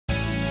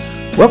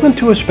Welcome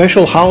to a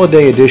special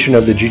holiday edition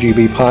of the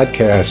GGB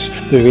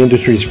Podcast, the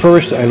industry's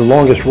first and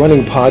longest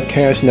running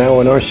podcast,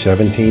 now in our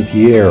 17th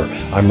year.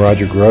 I'm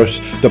Roger Gross,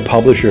 the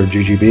publisher of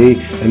GGB,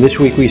 and this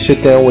week we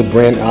sit down with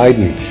Brant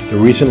Iden, the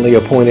recently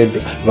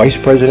appointed Vice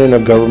President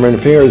of Government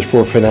Affairs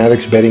for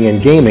Fanatics Betting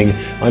Gaming,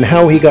 on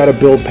how he got a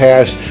bill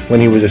passed when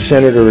he was a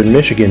senator in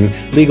Michigan,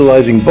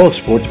 legalizing both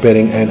sports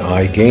betting and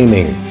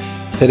iGaming.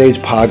 Today's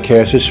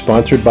podcast is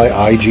sponsored by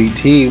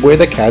IGT, where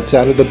the cat's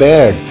out of the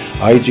bag.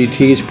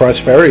 IGT's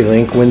Prosperity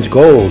Link wins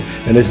gold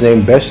and is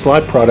named Best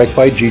Slot Product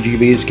by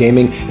GGB's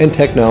Gaming and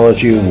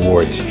Technology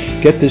Awards.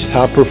 Get this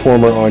top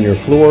performer on your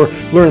floor.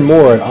 Learn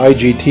more at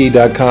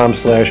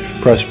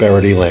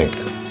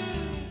IGT.com/ProsperityLink.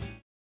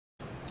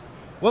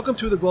 Welcome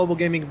to the Global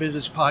Gaming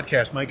Business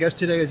Podcast. My guest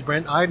today is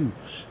Brant Iden,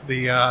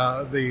 the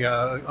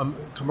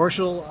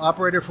commercial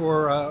operator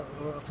for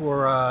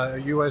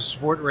U.S.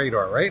 Sport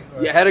Radar, right?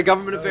 Yeah, head of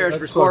government affairs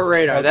for Sport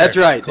Radar. Okay. That's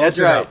right. Close That's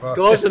enough. right.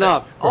 Close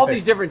enough. All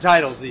these different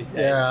titles these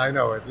days. Yeah, I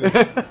know. It's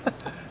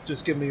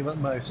just give me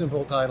my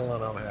simple title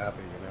and I'm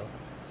happy. You know.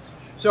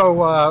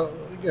 So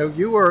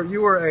you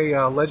were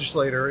a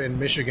legislator in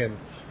Michigan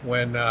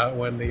when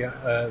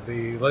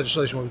the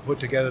legislation was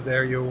put together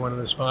there. You were one of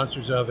the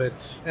sponsors of it,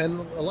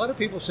 and a lot of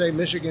people say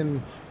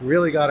Michigan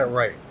really got it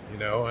right. You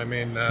know, I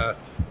mean,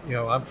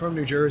 I'm from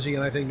New Jersey,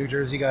 and I think New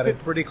Jersey got it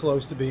pretty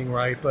close to being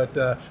right.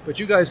 But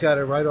you guys got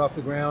it right off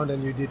the ground,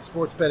 and you did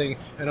sports betting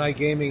and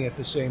iGaming at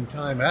the same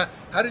time.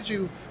 How did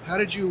you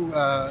get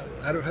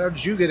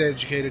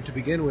educated to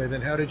begin with,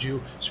 and how did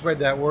you spread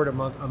that word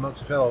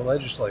amongst fellow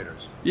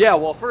legislators? Yeah,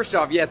 well, first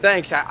off,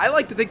 thanks. I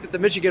like to think that the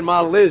Michigan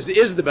model is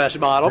the best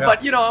model, but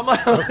I'm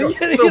like,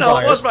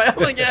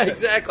 yeah,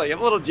 exactly. I'm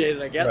a little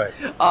jaded, I guess.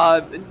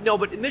 Right. No,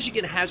 but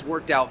Michigan has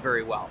worked out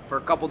very well for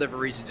a couple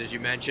different reasons, as you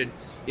mentioned.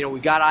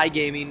 We've got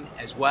iGaming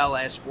as well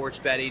as sports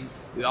betting.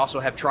 We also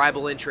have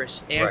tribal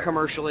interests and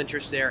commercial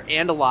interests there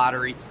and a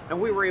lottery,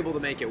 and we were able to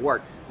make it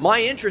work.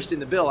 My interest in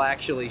the bill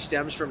actually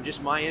stems from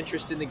just my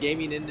interest in the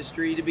gaming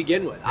industry to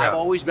begin with. Yeah. I've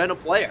always been a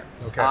player.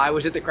 Okay. I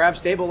was at the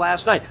craps table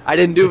last night. I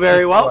didn't do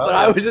very well, but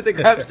I was at the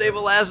craps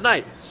table last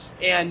night.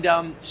 And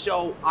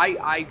so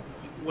I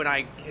when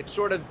I had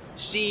sort of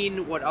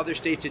seen what other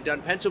states had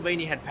done,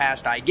 Pennsylvania had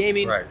passed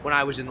iGaming. Right. When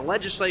I was in the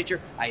legislature,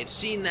 I had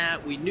seen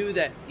that. We knew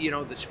that,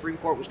 the Supreme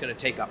Court was going to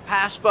take up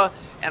PASPA,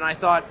 and I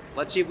thought,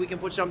 let's see if we can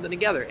put something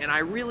together. And I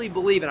really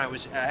believe, and I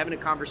was having a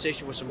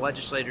conversation with some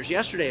legislators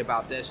yesterday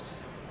about this,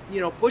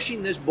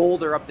 pushing this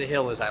boulder up the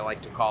hill, as I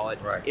like to call it,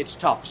 it's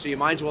tough. So you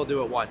might as well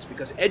do it once,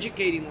 because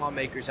educating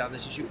lawmakers on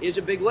this issue is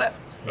a big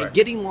lift. Right. And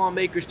getting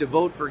lawmakers to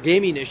vote for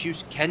gaming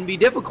issues can be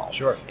difficult.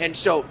 Sure. And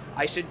so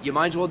I said, you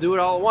might as well do it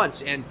all at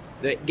once. And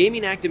the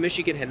Gaming Act of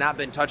Michigan had not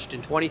been touched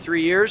in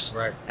 23 years.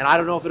 Right. And I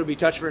don't know if it'll be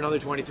touched for another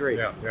 23.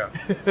 Yeah.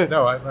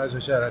 No, as I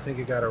said, I think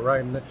you got it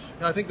right. And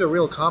I think the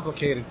real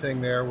complicated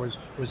thing there was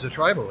the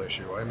tribal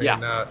issue. I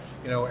mean,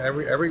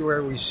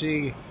 everywhere we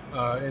see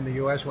in the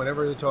U.S.,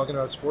 whenever they're talking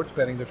about sports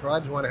betting, the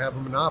tribes want to have a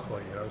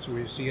monopoly. So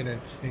we see it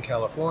in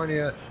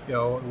California.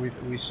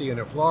 We see it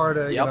in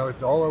Florida. Yep.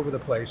 It's all over the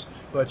place.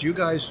 But you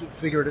guys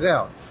figured it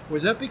out.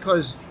 Was that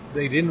because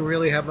they didn't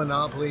really have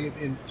monopoly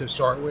to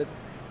start with?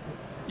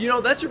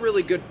 That's a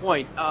really good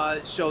point.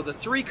 So the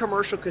 3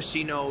 commercial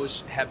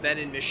casinos have been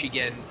in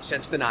Michigan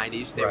since the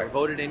 90s. They were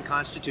voted in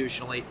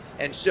constitutionally.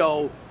 And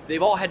so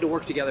they've all had to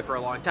work together for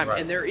a long time. Right.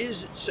 And there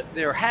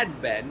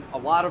had been a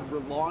lot of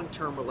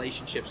long-term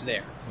relationships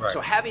there. Right.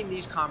 So having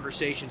these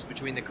conversations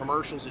between the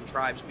commercials and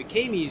tribes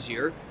became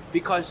easier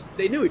because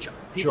they knew each other.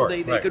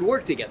 They could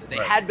work together. They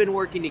had been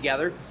working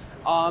together.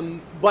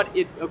 But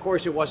of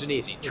course, it wasn't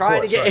easy. Of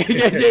course,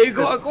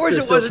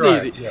 it wasn't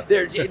easy. Yeah.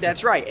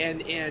 That's right.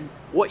 And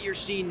what you're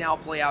seeing now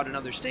play out in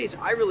other states,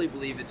 I really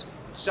believe it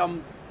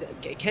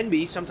can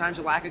be sometimes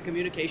a lack of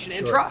communication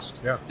and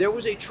trust. Yeah. There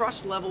was a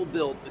trust level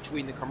built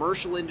between the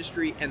commercial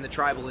industry and the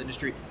tribal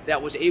industry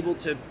that was able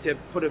to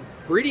put a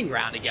breeding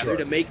ground together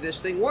to make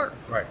this thing work.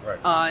 Right.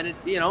 And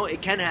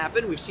it can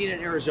happen. We've seen it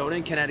in Arizona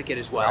and Connecticut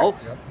as well.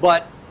 Right. Yep.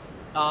 But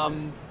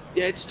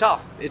it's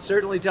tough. It's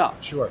certainly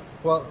tough. Sure.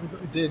 Well,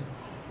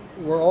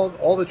 were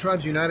all the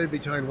tribes united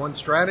behind one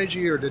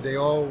strategy, or did they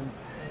all?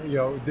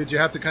 Did you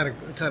have to kind of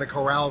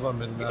corral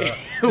them? And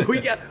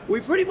we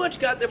pretty much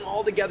got them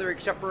all together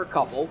except for a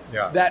couple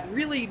that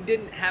really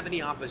didn't have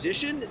any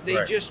opposition.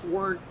 They just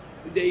weren't.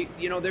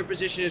 Their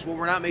position is, well,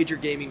 we're not major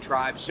gaming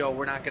tribes, so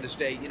we're not going to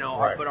stay.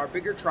 But our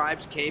bigger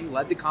tribes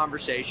led the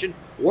conversation,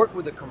 worked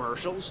with the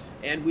commercials,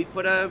 and we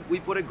put a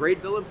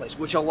great bill in place,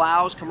 which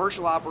allows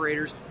commercial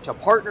operators to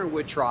partner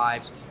with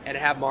tribes and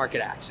have market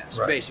access,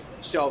 basically.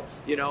 So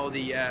the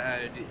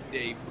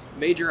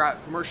major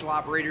commercial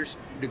operators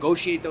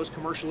negotiate those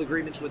commercial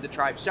agreements with the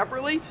tribes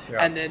separately,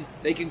 and then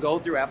they can go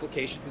through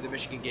application through the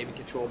Michigan Gaming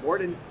Control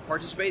Board and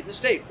participate in the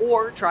state,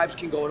 or tribes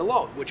can go it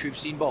alone, which we've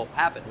seen both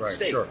happen in the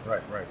state. Sure,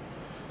 right.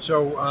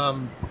 So,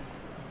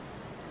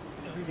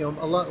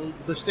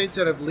 the states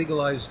that have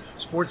legalized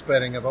sports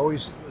betting have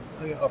always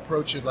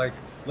approached it like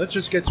let's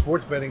just get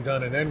sports betting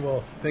done, and then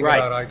we'll think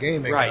about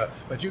iGaming. Right.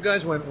 But you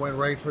guys went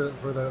right for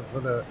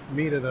the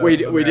meat of the we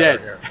did.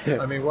 Here.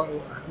 I mean,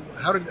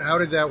 how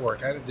did that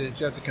work? Did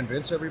you have to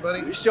convince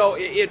everybody? So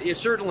it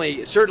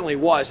certainly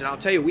was, and I'll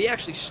tell you, we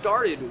actually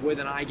started with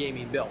an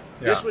iGaming bill.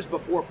 Yeah. This was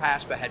before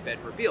PASPA had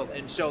been repealed,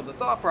 and so the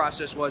thought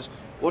process was,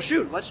 well,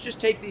 shoot, let's just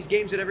take these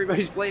games that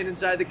everybody's playing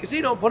inside the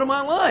casino and put them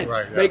online.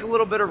 Right, yeah. Make a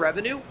little bit of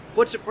revenue,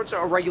 puts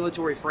a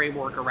regulatory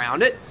framework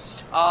around it,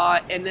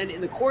 and then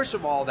in the course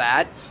of all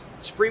that,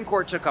 the Supreme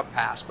Court took up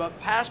PASPA.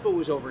 PASPA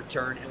was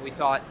overturned, and we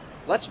thought,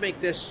 let's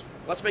make this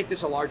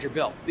a larger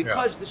bill,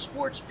 because the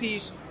sports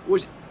piece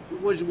was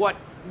what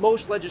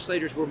most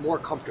legislators were more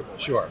comfortable with.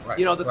 Sure, right.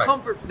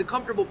 The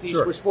comfortable piece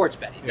was sports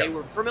betting. Yeah. They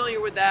were familiar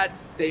with that.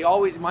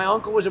 My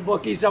uncle was a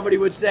bookie, somebody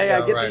would say.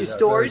 I get these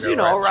stories,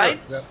 right?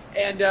 Sure.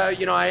 Yeah.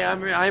 And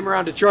I'm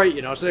around Detroit,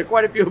 so there are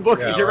quite a few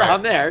bookies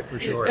around there. For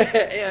sure.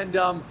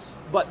 And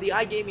but the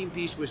iGaming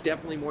piece was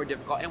definitely more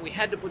difficult, and we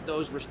had to put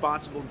those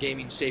responsible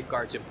gaming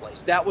safeguards in place.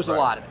 That was a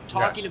lot of it.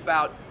 Talking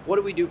about what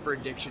do we do for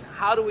addiction?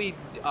 How do we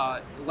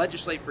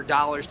legislate for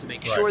dollars to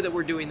make sure that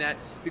we're doing that?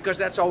 Because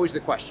that's always the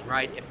question,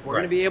 right? If we're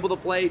going to be able to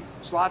play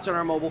slots on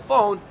our mobile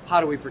phone,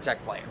 how do we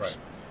protect players? Right.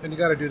 And you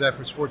got to do that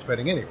for sports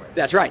betting anyway.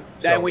 That's right.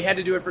 And we had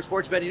to do it for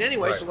sports betting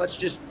anyway, so let's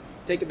just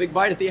take a big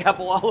bite at the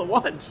apple all at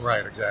once.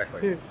 Right,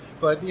 exactly.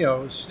 But,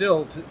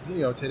 still,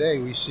 today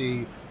we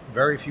see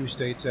very few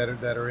states that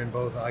are in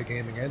both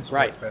iGaming and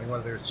sports betting.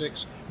 Well, there's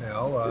 6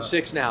 now. There's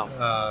 6 now,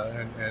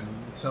 and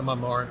some of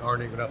them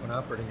aren't even up and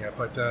operating yet.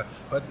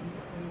 But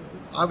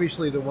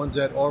obviously, the ones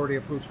that already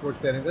approved sports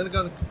betting, they're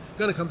going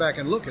to come back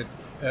and look at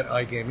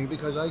iGaming,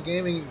 because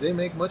iGaming, they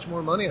make much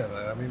more money on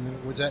it. I mean,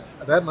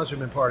 that must have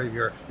been part of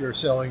your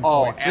selling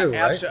point too,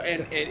 right?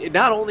 Absolutely. And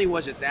not only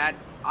was it that,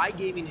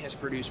 iGaming has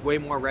produced way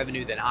more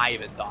revenue than I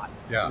even thought.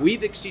 Yeah.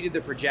 We've exceeded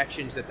the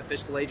projections that the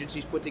fiscal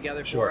agencies put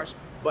together for us,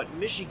 but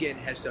Michigan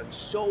has done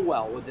so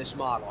well with this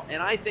model.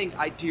 And I think,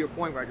 to your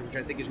point, Roger, which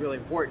I think is really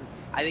important,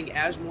 I think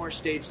as more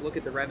states look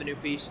at the revenue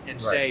piece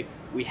and say,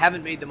 we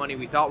haven't made the money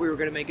we thought we were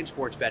going to make in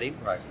sports betting,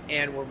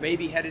 and we're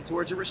maybe headed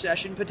towards a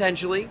recession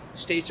potentially,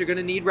 states are going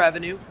to need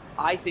revenue,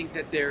 I think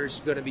that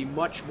there's going to be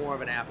much more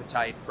of an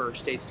appetite for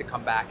states to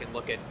come back and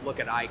look at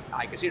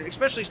iCasino,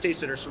 especially states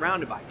that are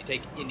surrounded by it. You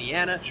take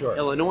Indiana,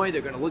 Illinois,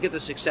 they're going to look at the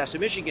success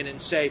of Michigan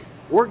and say,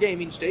 we're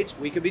gaming states,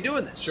 we could be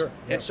doing this. Sure.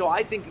 Yeah. And so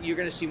I think you're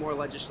going to see more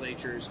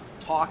legislatures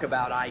talk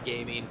about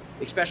iGaming,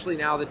 especially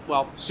now that,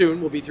 soon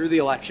we'll be through the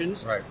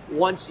elections. Right.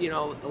 Once,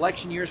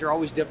 election years are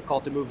always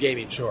difficult to move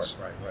gaming bills,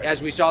 right.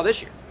 as we saw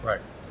this year. Right.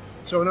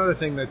 So another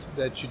thing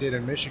that you did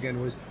in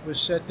Michigan was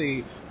set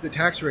the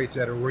tax rates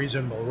at a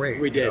reasonable rate.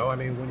 We did. I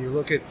mean, when you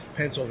look at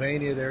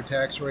Pennsylvania, their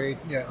tax rate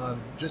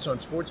just on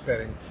sports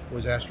betting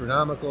was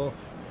astronomical.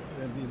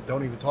 And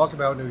don't even talk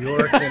about New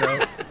York,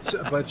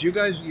 but you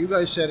guys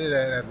set it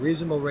at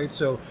reasonable rates,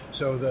 so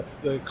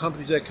the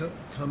companies that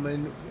come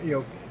in,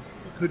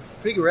 could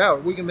figure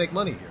out we can make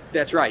money here.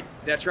 That's right.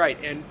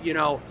 And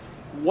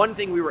one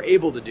thing we were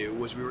able to do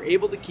was we were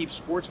able to keep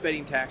sports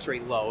betting tax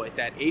rate low at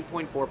that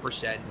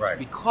 8.4%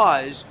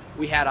 because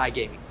we had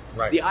iGaming.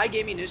 Right. The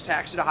iGaming is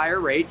taxed at a higher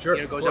rate. Sure,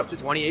 it goes up to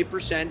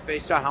 28%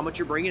 based on how much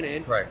you're bringing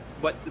in. Right.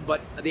 But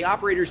the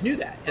operators knew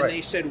that, and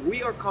they said,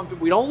 we are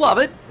comfortable. We don't love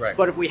it,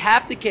 but if we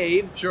have to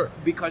cave,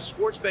 because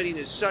sports betting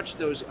is such,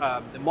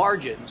 the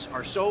margins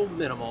are so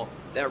minimal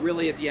that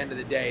really at the end of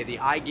the day, the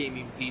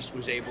iGaming piece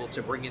was able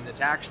to bring in the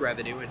tax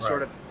revenue and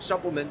sort of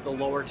supplement the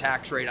lower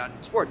tax rate on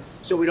sports.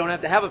 So we don't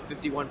have to have a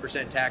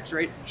 51% tax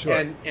rate,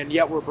 and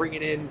yet we're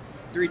bringing in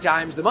 3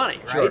 times the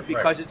money,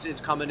 because it's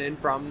coming in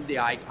from the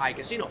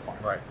iCasino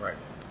part. Right.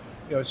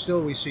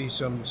 Still we see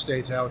some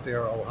states out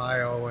there,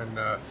 Ohio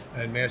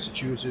and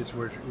Massachusetts,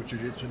 which are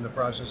just in the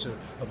process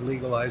of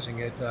legalizing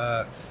it.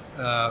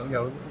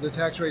 The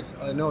tax rates,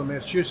 I know in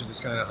Massachusetts it's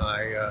kind of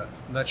high.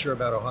 I'm not sure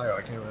about Ohio.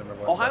 I can't remember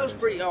what. Ohio's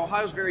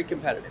very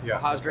competitive. Yeah,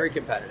 Ohio's very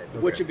competitive,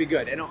 which would be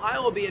good. And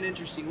Ohio will be an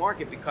interesting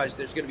market because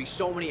there's going to be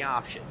so many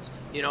options.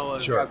 A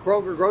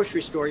Kroger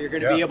grocery store, you're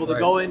going to be able to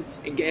go in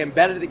and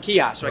bet at the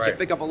kiosk. So I can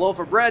pick up a loaf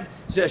of bread,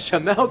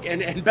 some milk,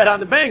 and bet on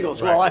the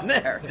Bengals while I'm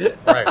there.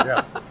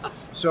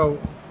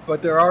 So,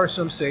 but there are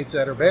some states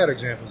that are bad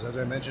examples, as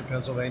I mentioned,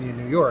 Pennsylvania,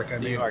 New York.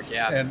 New York,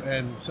 yeah.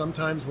 And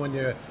sometimes when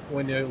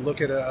you look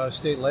at a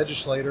state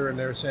legislator and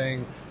they're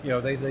saying,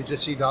 they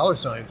just see dollar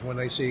signs when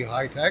they see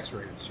high tax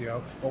rates.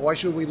 Well, why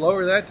should we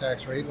lower that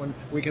tax rate when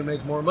we can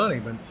make more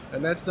money?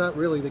 And that's not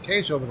really the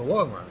case over the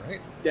long run,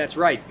 right? That's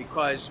right,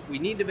 because we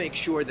need to make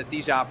sure that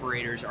these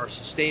operators are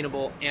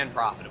sustainable and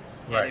profitable.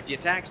 And if you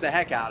tax the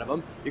heck out of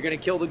them, you're going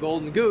to kill the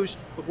golden goose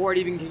before it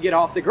even can get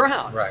off the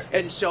ground. Right.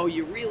 And so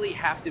you really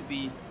have to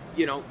be,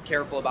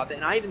 careful about that.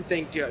 And I even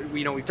think,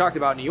 we've talked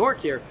about New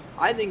York here.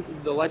 I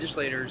think the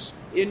legislators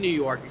in New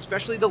York,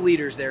 especially the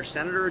leaders there,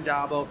 Senator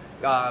Adabo,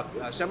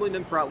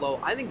 Assemblyman Pretlow,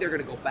 I think they're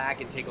going to go back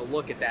and take a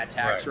look at that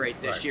tax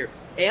rate this year.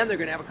 And they're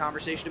going to have a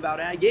conversation about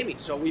iGaming.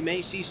 So we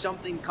may see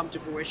something come to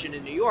fruition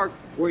in New York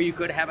where you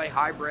could have a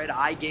hybrid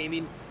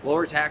iGaming,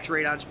 lower tax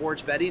rate on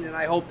sports betting. And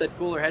I hope that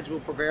cooler heads will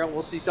prevail and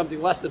we'll see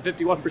something less than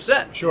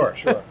 51%. Sure.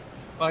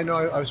 I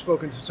know I've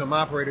spoken to some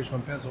operators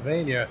from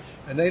Pennsylvania,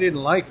 and they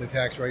didn't like the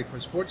tax rate for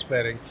sports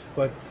betting,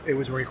 but it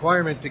was a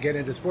requirement to get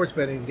into sports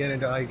betting to get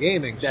into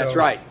iGaming. That's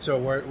right. So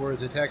whereas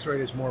the tax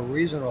rate is more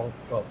reasonable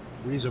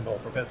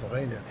for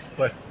Pennsylvania,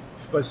 but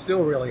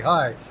still really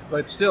high.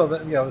 But still,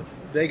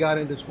 they got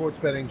into sports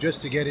betting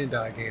just to get into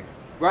iGaming.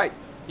 Right.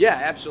 Yeah,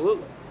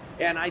 absolutely.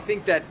 And I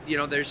think that,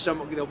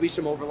 there'll be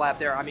some overlap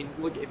there. I mean,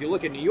 if you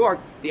look at New York,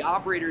 the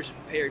operators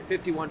paid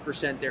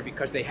 51% there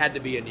because they had to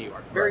be in New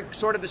York. Very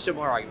sort of a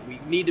similar argument. We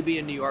need to be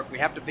in New York. We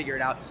have to figure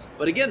it out.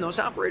 But again, those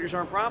operators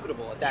aren't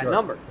profitable at that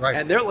number. Right.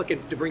 And they're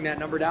looking to bring that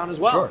number down as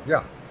well. Sure,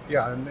 yeah.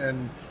 Yeah,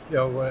 and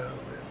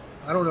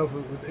I don't know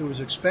if it was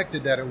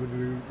expected that it would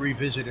be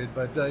revisited,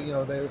 but they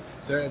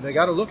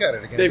got to look at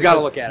it again. They've got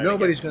to look at it.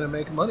 Nobody's going to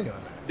make money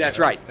on that. That's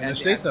right, and the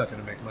state's not going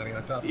to make money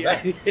on top of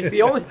that.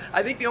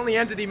 I think the only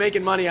entity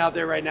making money out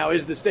there right now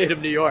is the state of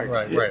New York.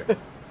 Right.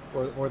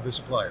 Or the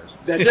suppliers.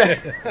 That's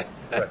right.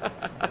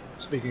 Right.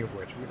 Speaking of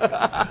which,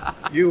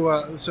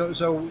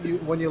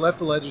 when you left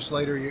the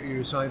legislature,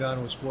 you signed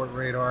on with Sport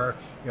Radar.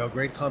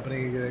 Great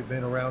company. They've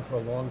been around for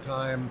a long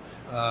time.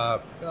 Why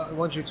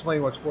don't you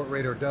explain what Sport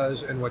Radar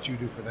does and what you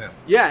do for them?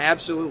 Yeah,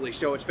 absolutely.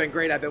 So it's been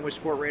great. I've been with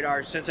Sport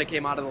Radar since I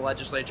came out of the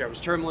legislature. I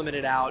was term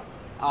limited out.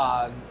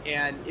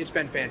 And it's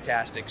been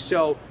fantastic.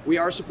 So we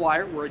are a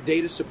supplier. We're a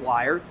data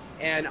supplier.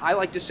 And I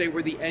like to say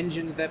we're the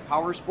engines that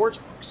power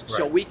sportsbooks. Right.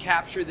 So we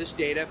capture this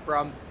data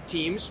from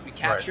teams. We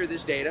capture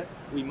this data.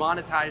 We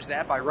monetize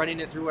that by running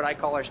it through what I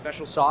call our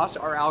special sauce,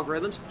 our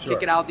algorithms,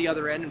 kick it out the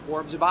other end in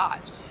forms of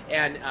odds.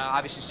 And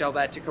obviously sell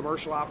that to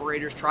commercial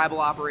operators, tribal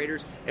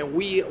operators. And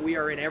we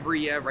are in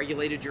every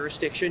regulated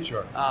jurisdiction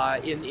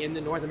in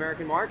the North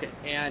American market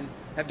and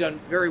have done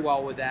very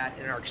well with that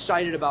and are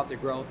excited about the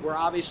growth. We're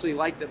obviously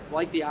like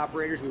the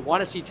operators. We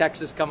want to see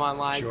Texas come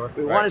online.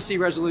 We want to see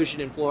resolution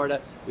in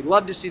Florida. We'd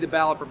love to see the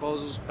ballot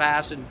proposals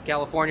pass in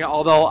California,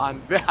 although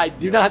I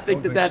do not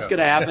think that's going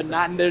to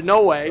happen. There's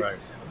no way. Right.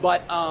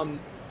 But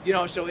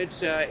so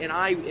it's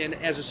and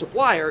as a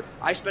supplier,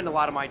 I spend a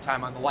lot of my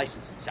time on the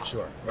licensing side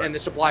and the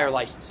supplier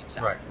licensing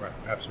side. Right,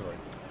 absolutely.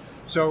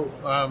 So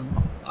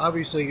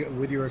obviously,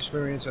 with your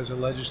experience as a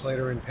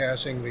legislator in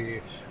passing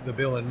the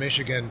bill in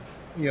Michigan,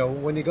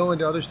 when you go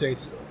into other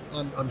states,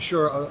 I'm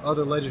sure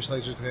other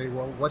legislators say,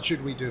 well, what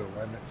should we do?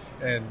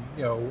 And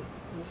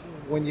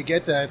when you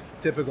get that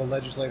typical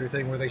legislator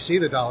thing where they see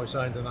the dollar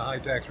signs and the high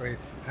tax rate,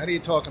 how do you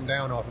talk them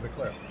down off of the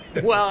cliff?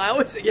 Well,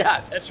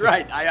 that's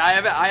right. I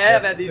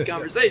have had these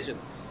conversations.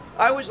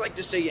 I always like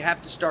to say you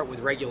have to start with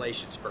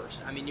regulations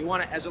first. I mean, you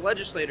want to, as a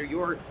legislator,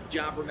 your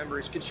job, remember,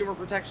 is consumer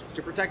protections,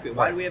 to protect people.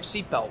 Why do we have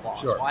seatbelt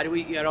laws? Why do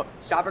we,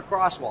 stop at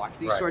crosswalks?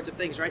 These sorts of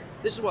things, right?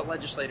 This is what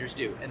legislators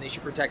do, and they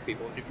should protect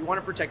people. And if you want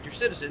to protect your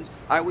citizens,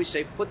 I always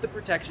say put the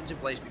protections in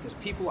place because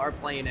people are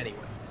playing anyway.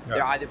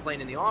 They're either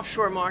playing in the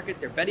offshore market,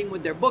 they're betting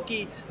with their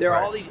bookie, there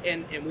are all these,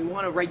 and we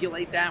want to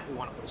regulate that, we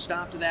want to put a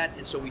stop to that,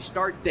 and so we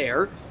start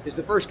there is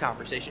the first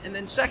conversation. And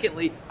then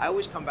secondly, I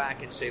always come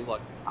back and say,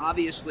 look,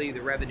 obviously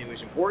the revenue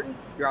is important,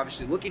 you're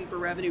obviously looking for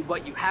revenue,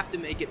 but you have to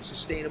make it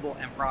sustainable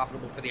and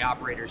profitable for the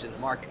operators in the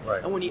market.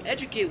 Right. And when you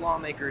educate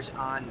lawmakers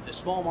on the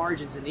small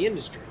margins in the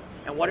industry,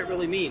 and what it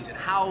really means, and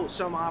how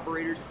some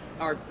operators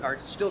are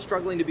still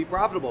struggling to be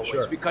profitable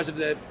because of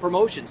the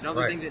promotions and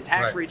other things and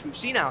tax rates we've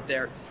seen out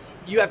there,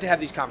 you have to have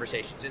these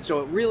conversations. And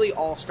so it really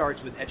all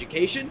starts with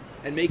education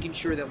and making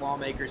sure that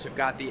lawmakers have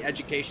got the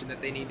education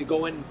that they need to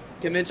go and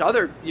convince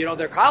other,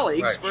 their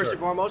colleagues, first and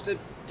foremost,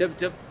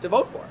 to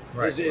vote for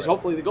it, is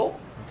hopefully the goal.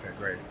 Okay,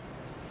 great.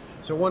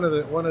 So one of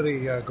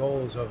the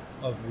goals of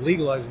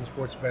legalizing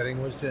sports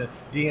betting was to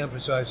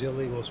de-emphasize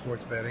illegal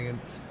sports betting, and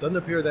it doesn't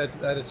appear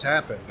that it's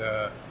happened.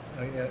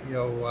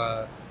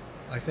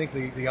 I think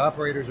the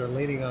operators are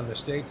leaning on the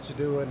states to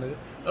do it, and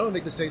I don't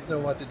think the states know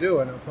what to do.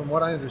 And from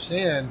what I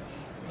understand,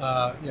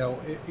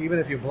 even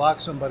if you block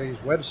somebody's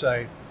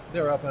website,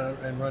 they're up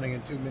and running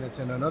in 2 minutes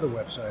in another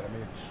website. I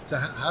mean, so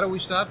how do we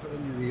stop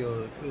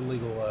the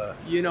illegal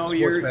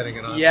sports betting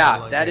and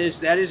online that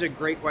is a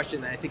great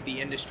question that I think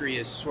the industry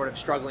is sort of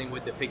struggling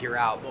with to figure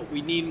out. But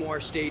we need more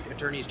state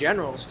attorneys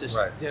generals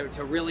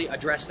to really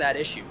address that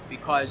issue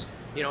because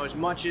as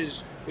much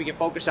as we can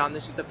focus on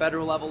this at the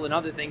federal level and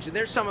other things, and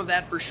there's some of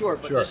that for sure,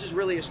 but this is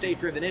really a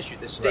state-driven issue.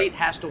 The state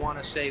has to want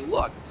to say,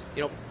 look,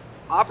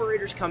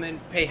 operators come in,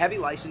 pay heavy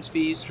license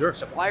fees.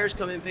 Suppliers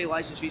come in, pay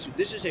license fees.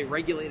 This is a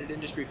regulated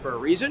industry for a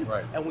reason,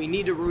 and we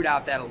need to root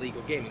out that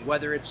illegal gaming,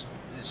 whether it's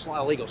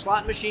illegal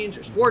slot machines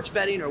or sports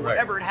betting or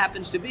whatever it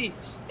happens to be.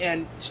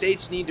 And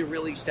states need to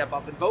really step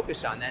up and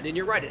focus on that. And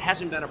you're right, it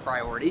hasn't been a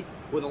priority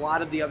with a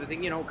lot of the other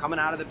things, coming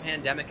out of the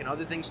pandemic and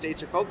other things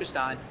states are focused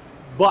on,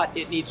 but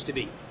it needs to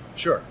be.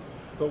 Sure.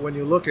 But when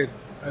you look at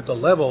the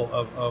level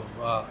of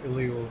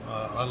illegal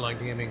online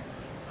gaming,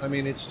 I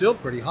mean, it's still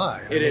pretty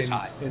high. It is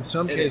high. In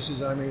some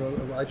cases,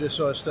 I just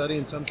saw a study.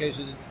 In some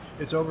cases,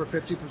 it's over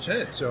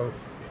 50%. So,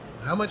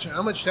 how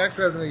much tax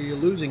revenue are you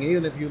losing,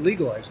 even if you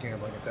legalize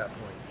gambling at that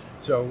point?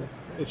 So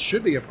it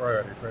should be a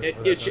priority for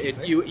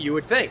you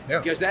would think,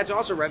 because that's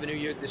also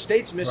revenue the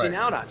state's missing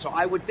out on. So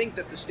I would think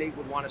that the state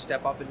would want to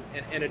step up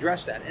and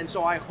address that. And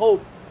so I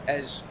hope,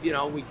 as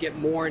we get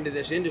more into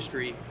this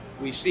industry,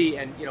 we see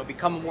and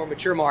become a more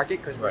mature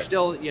market, because we're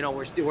still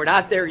we're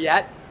not there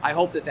yet. I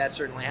hope that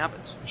certainly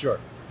happens. Sure.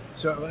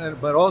 So,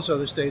 but also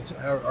the states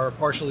are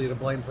partially to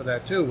blame for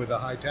that too, with the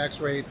high tax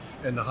rate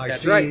and the high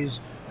fees.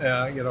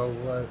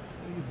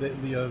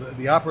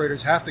 The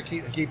operators have to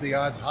keep the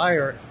odds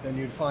higher than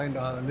you'd find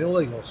on an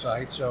illegal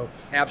site. So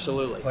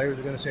absolutely, players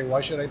are going to say, "Why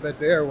should I bet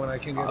there when I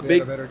can get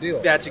a better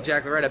deal?" That's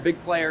exactly right. A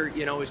big player,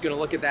 is going to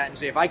look at that and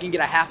say, "If I can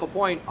get a half a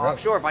point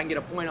offshore, if I can get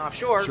a point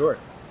offshore, sure,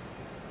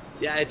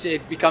 yeah,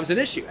 it becomes an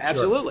issue."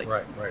 Absolutely,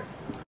 sure. Right.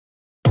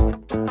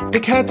 The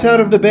cat's out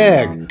of the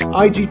bag.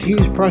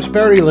 IGT's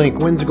Prosperity Link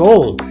wins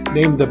gold,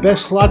 named the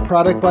best slot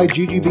product by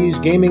GGB's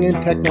Gaming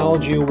and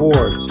Technology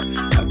Awards.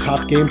 A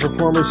top game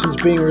performer since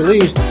being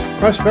released,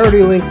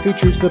 Prosperity Link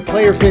features the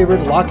player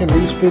favorite lock and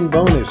respin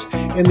bonus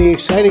and the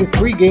exciting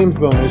free games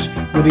bonus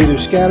with either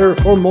scatter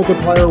or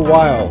multiplier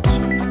wilds.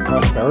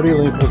 Prosperity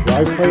Link will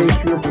drive players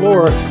to your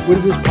floor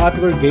with its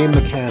popular game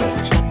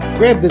mechanics.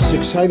 Grab this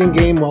exciting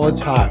game while it's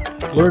hot.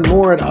 Learn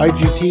more at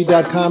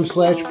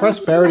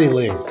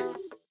IGT.com/prosperitylink.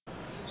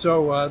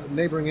 So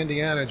neighboring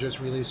Indiana just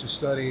released a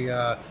study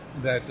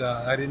that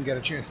I didn't get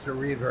a chance to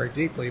read very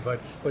deeply, but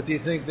do you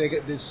think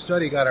this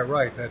study got it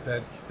right,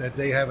 that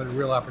they have a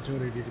real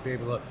opportunity to be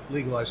able to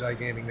legalize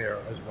iGaming there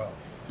as well?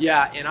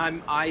 Yeah, and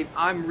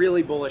I'm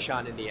really bullish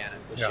on Indiana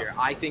this year.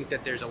 I think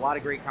that there's a lot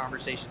of great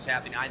conversations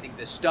happening. I think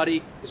this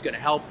study is going to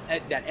help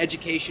that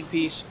education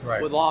piece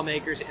with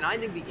lawmakers, and I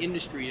think the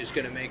industry is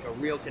going to make a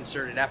real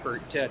concerted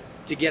effort to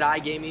get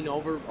iGaming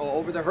over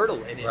the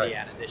hurdle in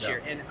Indiana this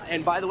year.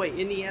 And by the way,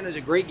 Indiana is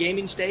a great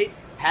gaming state,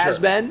 has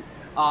been.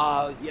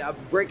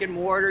 Brick and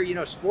mortar,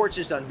 sports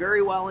has done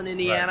very well in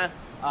Indiana.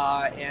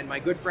 And my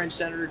good friend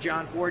Senator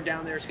John Ford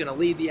down there is going to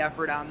lead the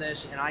effort on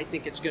this, and I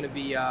think it's going to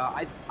be.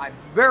 I'm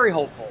very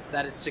hopeful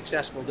that it's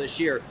successful this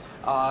year.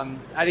 I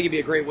think it'd be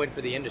a great win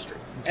for the industry,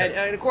 and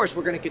of course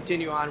we're going to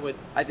continue on with.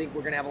 I think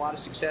we're going to have a lot of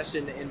success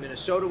in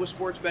Minnesota with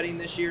sports betting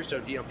this year. So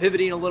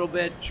pivoting a little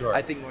bit. Sure.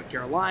 I think North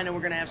Carolina we're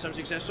going to have some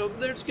success. So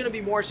there's going to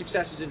be more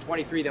successes in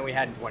 23 than we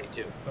had in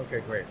 22.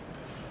 Okay, great.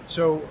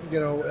 So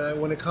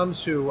when it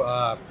comes to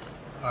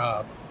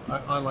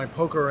online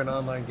poker and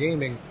online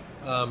gaming.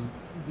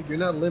 You're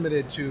not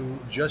limited to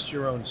just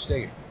your own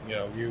state.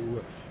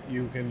 You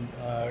can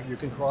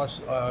cross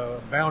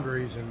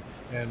boundaries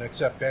and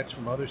accept bets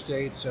from other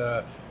states.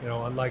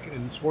 Unlike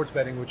in sports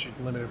betting, which is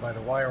limited by the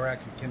Wire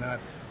Act, you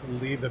cannot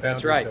leave the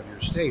boundaries of your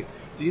state.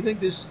 Do you think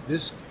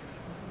this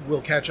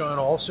will catch on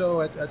also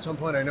at some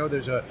point? I know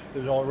there's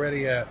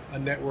already a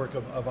network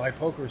of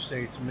iPoker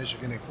states,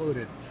 Michigan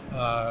included,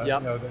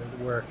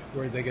 where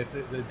they get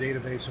the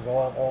database of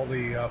all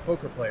the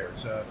poker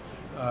players.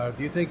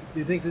 Do you think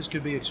this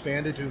could be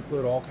expanded to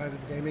include all kinds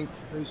of gaming,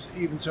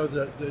 even so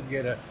that you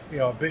get a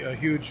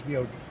huge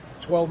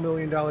 $12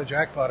 million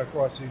jackpot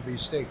across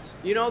these states?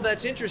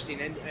 That's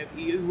interesting, and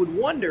you would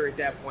wonder at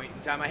that point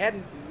in time. I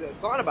hadn't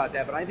thought about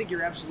that, but I think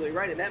you're absolutely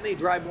right, and that may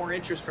drive more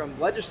interest from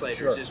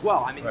legislators as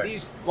well. I mean,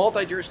 these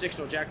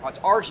multi-jurisdictional jackpots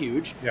are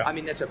huge. Yeah. I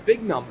mean, that's a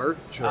big number,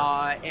 sure.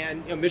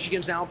 And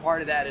Michigan's now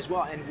part of that as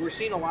well, and we're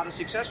seeing a lot of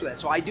success with that.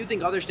 So I do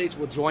think other states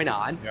will join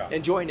on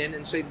and join in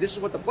and say this is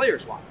what the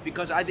players want,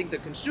 because I think the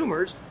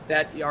consumers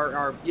that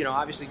are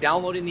obviously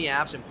downloading the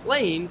apps and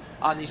playing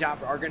on these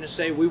apps are going to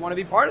say we want to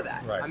be part of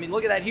that. Right. I mean,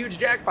 look at that huge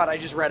jackpot I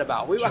just read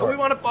about. We Sure.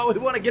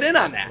 want to get in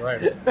on that.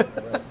 Right.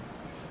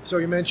 So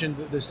you mentioned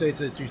the states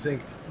that you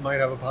think might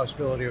have a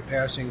possibility of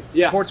passing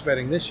sports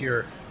betting this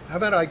year. How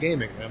about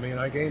iGaming? I mean,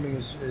 iGaming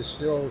is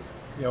still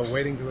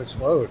waiting to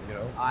explode.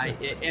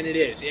 And it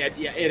is. It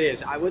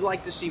is. I would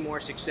like to see more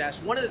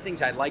success. One of the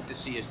things I'd like to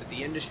see is that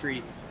the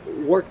industry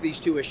work these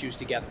two issues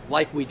together,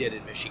 like we did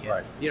in Michigan.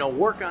 Right.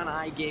 Work on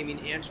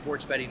iGaming and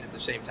sports betting at the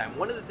same time.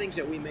 One of the things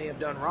that we may have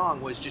done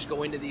wrong was just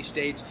go into these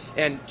states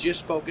and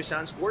just focus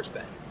on sports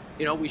betting.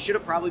 We should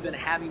have probably been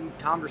having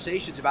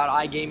conversations about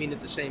iGaming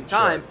at the same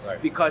time,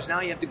 because now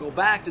you have to go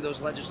back to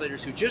those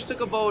legislators who just took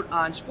a vote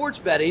on sports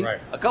betting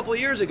a couple of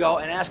years ago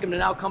and ask them to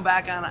now come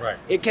back on it.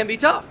 It can be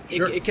tough.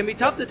 Sure. It can be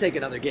tough to take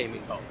another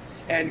gaming vote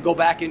and go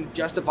back and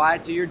justify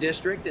it to your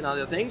district and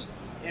other things.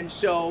 And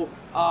so,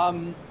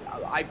 I'm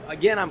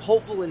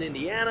hopeful in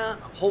Indiana.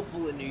 I'm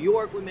hopeful in New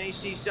York we may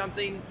see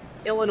something.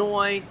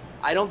 Illinois.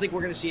 I don't think we're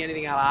going to see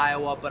anything out of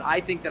Iowa, but I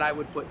think that I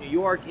would put New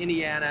York,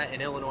 Indiana,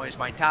 and Illinois as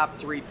my top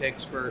 3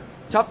 picks for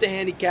tough to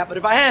handicap. But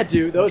if I had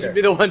to, those would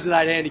be the ones that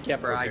I'd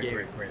handicap for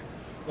iGaming. Great.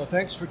 Well,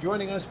 thanks for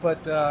joining us.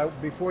 But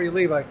before you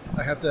leave, I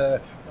have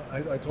to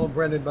I told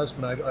Brendan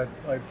Busman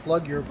I'd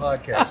plug your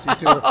podcast. You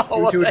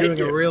two are doing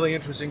a really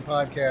interesting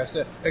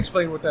podcast.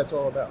 Explain what that's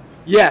all about.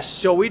 Yes,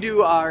 so we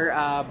do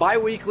our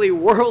bi-weekly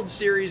World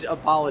Series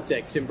of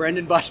Politics, and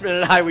Brendan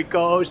Busman and I, we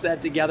co-host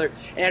that together,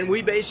 and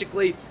we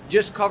basically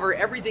just cover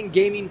everything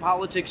gaming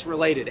politics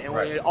related, and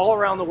we're all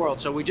around the world.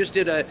 So we just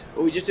did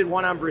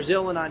one on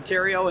Brazil and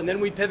Ontario, and then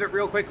we pivot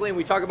real quickly and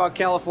we talk about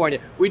California.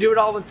 We do it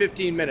all in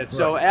 15 minutes.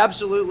 So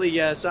absolutely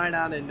sign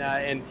on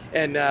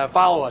and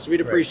follow us.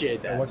 We'd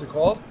appreciate that. And what's it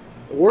called?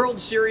 World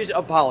Series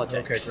of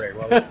Politics. Okay,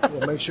 great. Well,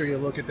 we'll make sure you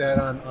look at that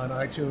on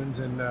iTunes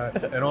and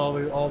all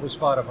the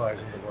Spotify's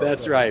in the world.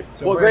 That's right.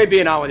 So well, great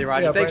being on with you,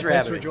 Roger. Yeah, thanks for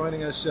having me. Thanks for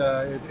joining us.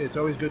 It's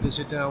always good to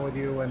sit down with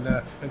you,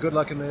 and good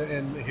luck in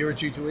here at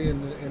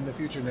G2E in the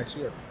future next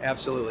year.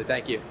 Absolutely.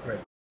 Thank you. Great.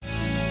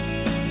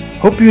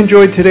 Hope you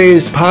enjoyed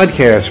today's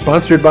podcast,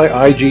 sponsored by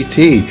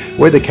IGT,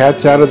 where the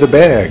cat's out of the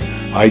bag.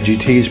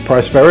 IGT's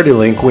Prosperity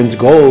Link wins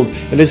gold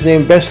and is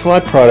named Best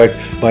Slot Product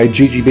by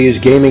GGB's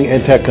Gaming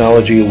and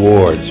Technology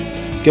Awards.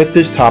 Get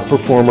this top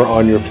performer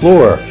on your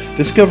floor.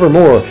 Discover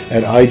more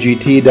at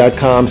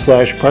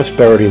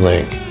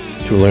IGT.com/ProsperityLink.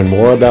 To learn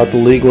more about the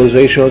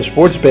legalization of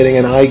sports betting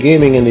and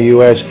iGaming in the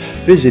U.S.,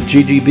 visit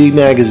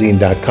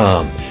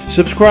GGBmagazine.com.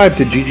 Subscribe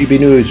to GGB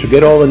News to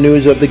get all the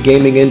news of the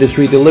gaming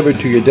industry delivered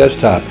to your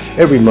desktop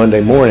every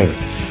Monday morning.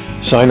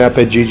 Sign up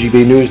at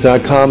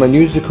ggbnews.com and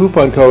use the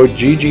coupon code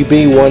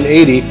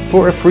GGB180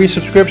 for a free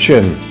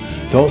subscription.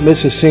 Don't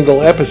miss a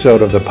single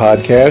episode of the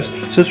podcast.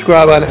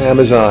 Subscribe on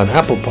Amazon,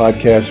 Apple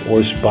Podcasts,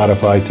 or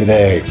Spotify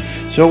today.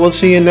 So we'll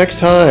see you next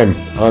time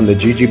on the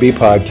GGB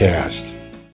Podcast.